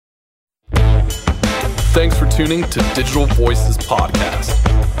Thanks for tuning to Digital Voices Podcast,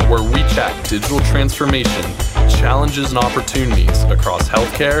 where we chat digital transformation, challenges and opportunities across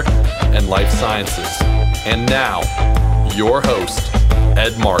healthcare and life sciences. And now, your host,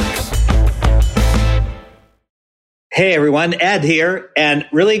 Ed Marks. Hey everyone, Ed here, and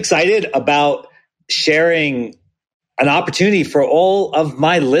really excited about sharing an opportunity for all of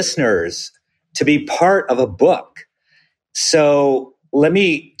my listeners to be part of a book. So let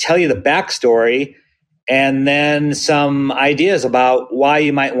me tell you the backstory and then some ideas about why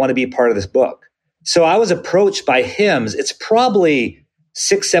you might want to be part of this book. So I was approached by HIMSS, it's probably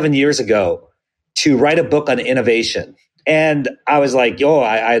 6-7 years ago, to write a book on innovation. And I was like,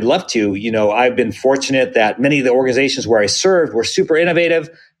 I'd love to. I've been fortunate that many of the organizations where I served were super innovative.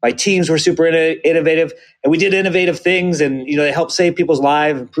 My teams were super innovative, and we did innovative things, and they helped save people's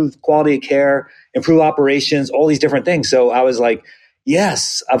lives, improve quality of care, improve operations, all these different things. So I was like,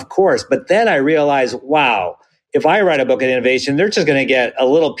 yes, of course. But then I realized, wow, if I write a book on innovation, they're just going to get a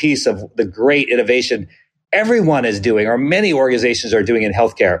little piece of the great innovation everyone is doing, or many organizations are doing in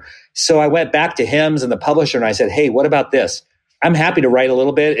healthcare. So I went back to HIMSS and the publisher and I said, hey, what about this? I'm happy to write a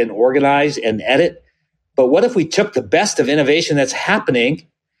little bit and organize and edit. But what if we took the best of innovation that's happening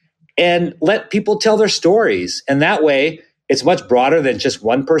and let people tell their stories? And that way, it's much broader than just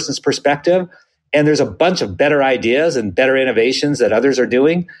one person's perspective. And there's a bunch of better ideas and better innovations that others are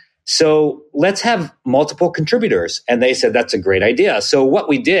doing. So let's have multiple contributors. And they said, that's a great idea. So what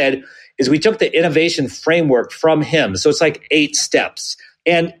we did is we took the innovation framework from HIMSS. So it's like 8 steps.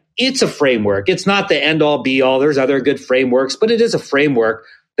 And it's a framework. It's not the end all be all. There's other good frameworks, but it is a framework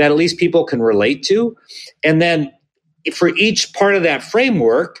that at least people can relate to. And then for each part of that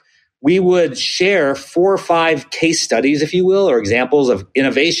framework, we would share 4 or 5 case studies, if you will, or examples of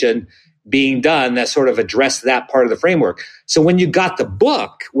innovation being done that sort of address that part of the framework. So when you got the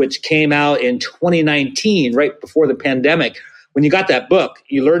book, which came out in 2019, right before the pandemic, when you got that book,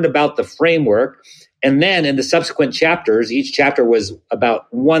 you learned about the framework. And then in the subsequent chapters, each chapter was about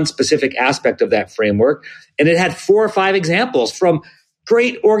one specific aspect of that framework. And it had 4 or 5 examples from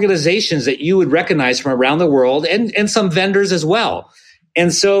great organizations that you would recognize from around the world and some vendors as well.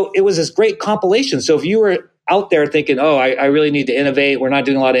 And so it was this great compilation. So if you were out there thinking, I really need to innovate, we're not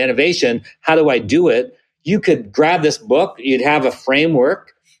doing a lot of innovation, how do I do it? You could grab this book, you'd have a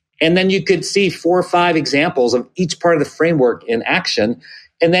framework, and then you could see 4 or 5 examples of each part of the framework in action.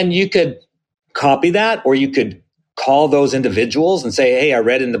 And then you could copy that, or you could call those individuals and say, hey, I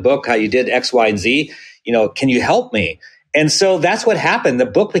read in the book how you did X, Y, and Z. Can you help me? And so that's what happened. The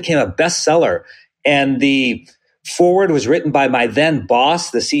book became a bestseller. And the foreword was written by my then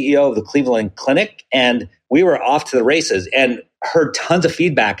boss, the CEO of the Cleveland Clinic. And we were off to the races and heard tons of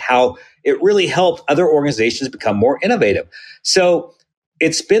feedback how it really helped other organizations become more innovative. So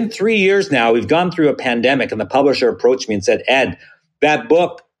it's been 3 years now. We've gone through a pandemic, and the publisher approached me and said, Ed, that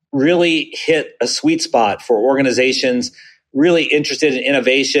book really hit a sweet spot for organizations really interested in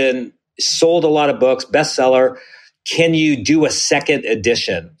innovation, sold a lot of books, bestseller. Can you do a second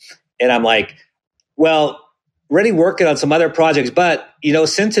edition? And I'm like, well, already working on some other projects, but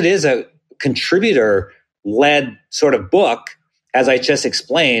since it is a contributor-led sort of book, as I just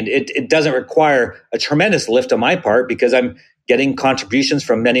explained, it doesn't require a tremendous lift on my part because I'm getting contributions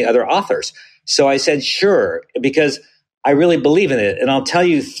from many other authors. So I said, sure, because I really believe in it. And I'll tell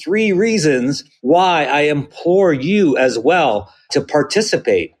you 3 reasons why I implore you as well to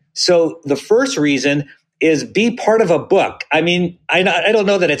participate. So the first reason is be part of a book. I mean, I don't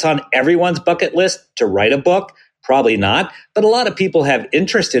know that it's on everyone's bucket list to write a book, probably not, but a lot of people have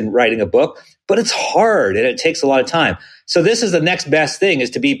interest in writing a book, but it's hard and it takes a lot of time. So this is the next best thing,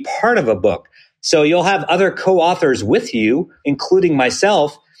 is to be part of a book. So you'll have other co-authors with you, including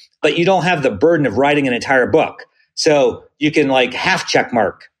myself, but you don't have the burden of writing an entire book. So you can half check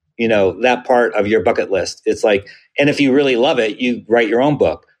mark, that part of your bucket list. It's and if you really love it, you write your own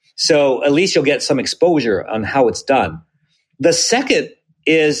book. So at least you'll get some exposure on how it's done. The second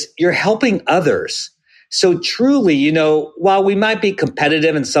is you're helping others. So truly, while we might be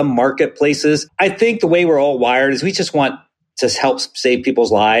competitive in some marketplaces, I think the way we're all wired is we just want to help save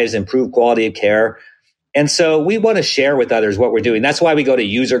people's lives, improve quality of care. And so we want to share with others what we're doing. That's why we go to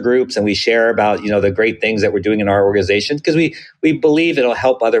user groups and we share about, the great things that we're doing in our organization, because we believe it'll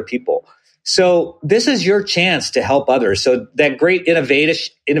help other people. So this is your chance to help others. So that great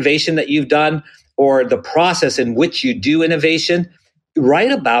innovation that you've done, or the process in which you do innovation,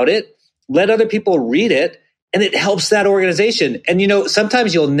 write about it, let other people read it, and it helps that organization. And,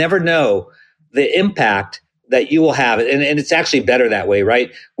 sometimes you'll never know the impact that you will have it. And it's actually better that way,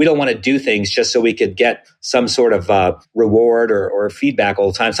 right? We don't want to do things just so we could get some sort of reward or feedback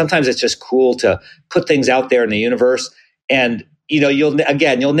all the time. Sometimes it's just cool to put things out there in the universe. And,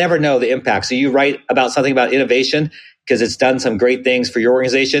 you'll never know the impact. So you write about something about innovation because it's done some great things for your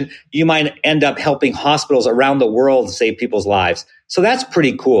organization. You might end up helping hospitals around the world save people's lives. So that's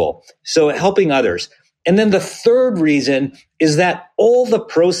pretty cool. So helping others. And then the third reason is that all the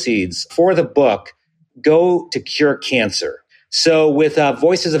proceeds for the book go to cure cancer. So with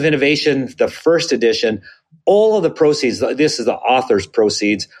Voices of Innovation, the first edition, all of the proceeds, this is the author's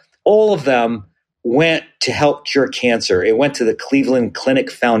proceeds, all of them went to help cure cancer. It went to the Cleveland Clinic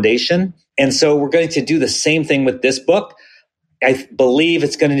Foundation. And so we're going to do the same thing with this book. I believe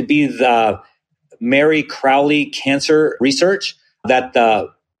it's going to be the Mary Crowley Cancer Research that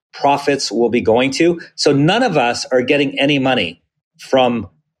the profits will be going to. So none of us are getting any money from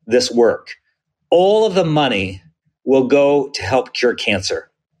this work. All of the money will go to help cure cancer.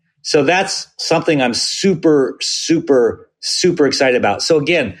 So that's something I'm super, super, super excited about. So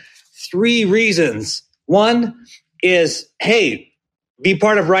again, 3 reasons. One is, hey, be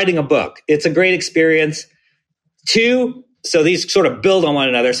part of writing a book. It's a great experience. 2, so these sort of build on one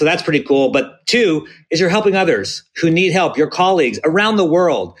another. So that's pretty cool. But 2 is you're helping others who need help, your colleagues around the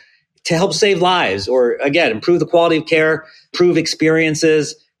world to help save lives or, again, improve the quality of care, improve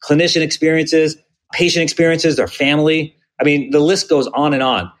experiences, clinician experiences, patient experiences, their family. I mean, the list goes on and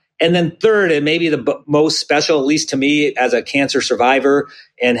on. And then third, and maybe the most special, at least to me as a cancer survivor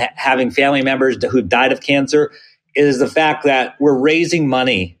and having family members who died of cancer, is the fact that we're raising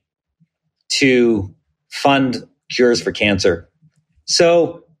money to fund cures for cancer.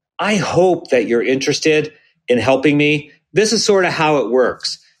 So I hope that you're interested in helping me. This is sort of how it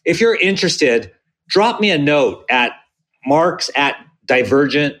works. If you're interested, drop me a note at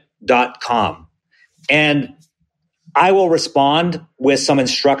marks@divergent.com. And I will respond with some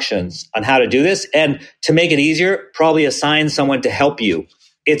instructions on how to do this. And to make it easier, probably assign someone to help you.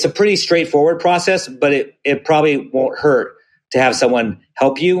 It's a pretty straightforward process, but it probably won't hurt to have someone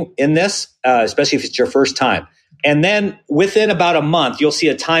help you in this, especially if it's your first time. And then within about a month, you'll see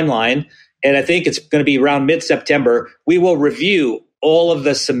a timeline. And I think it's going to be around mid-September. We will review all of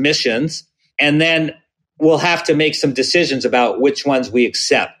the submissions, and then we'll have to make some decisions about which ones we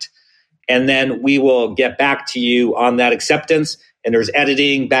accept. And then we will get back to you on that acceptance. And there's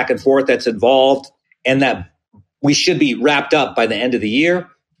editing back and forth that's involved. And that we should be wrapped up by the end of the year.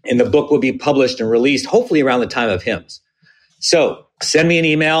 And the book will be published and released, hopefully around the time of HIMSS. So send me an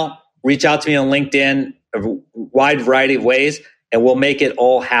email, reach out to me on LinkedIn, a wide variety of ways, and we'll make it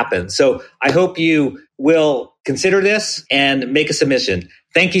all happen. So I hope you will consider this and make a submission.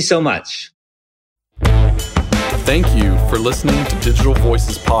 Thank you so much. Thank you for listening to Digital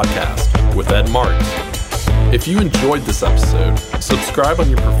Voices Podcast with Ed Marks. If you enjoyed this episode, subscribe on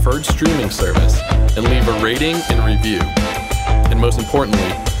your preferred streaming service and leave a rating and review. And most importantly,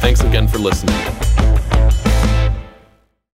 thanks again for listening.